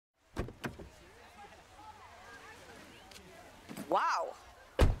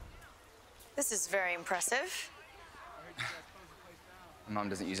This is very impressive. My mom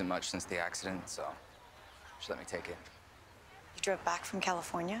doesn't use it much since the accident, so she let me take it. You drove back from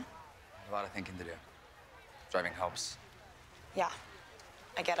California? I have a lot of thinking to do. Driving helps. Yeah,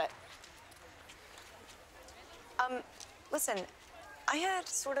 I get it. Listen, I had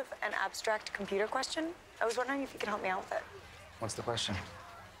sort of an abstract computer question. I was wondering if you could help me out with it. What's the question?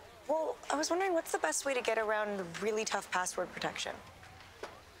 Well, I was wondering what's the best way to get around really tough password protection?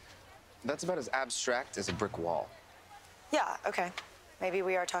 That's about as abstract as a brick wall. Yeah, okay. Maybe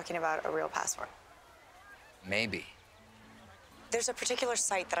we are talking about a real password. Maybe. There's a particular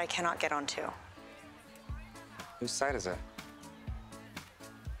site that I cannot get onto. Whose site is it?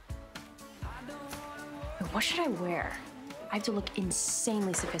 What should I wear? I have to look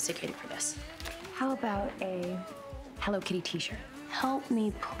insanely sophisticated for this. How about a Hello Kitty t-shirt? Help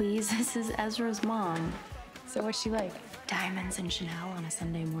me, please. This is Ezra's mom. So what's she like? Diamonds and Chanel on a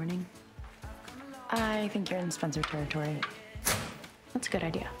Sunday morning. I think you're in Spencer territory. That's a good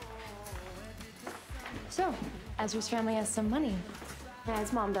idea. So, Ezra's family has some money.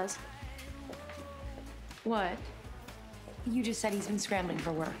 As mom does. What? You just said he's been scrambling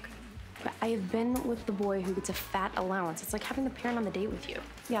for work. But I have been with the boy who gets a fat allowance. It's like having the parent on the date with you.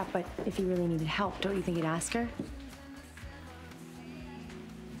 Yeah, but if he really needed help, don't you think he'd ask her?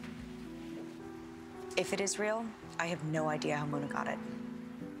 If it is real, I have no idea how Mona got it.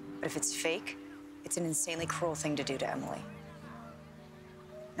 But if it's fake, it's an insanely cruel thing to do to Emily.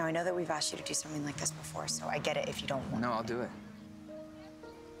 Now, I know that we've asked you to do something like this before, so I get it if you don't want. No, I'll do it.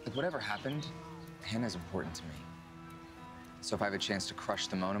 Like, whatever happened, Hannah's important to me. So if I have a chance to crush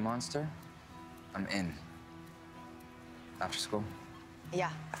the Mona monster, I'm in. After school?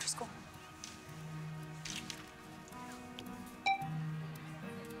 Yeah, after school.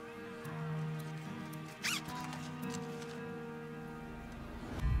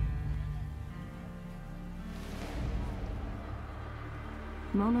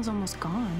 Mona's almost gone.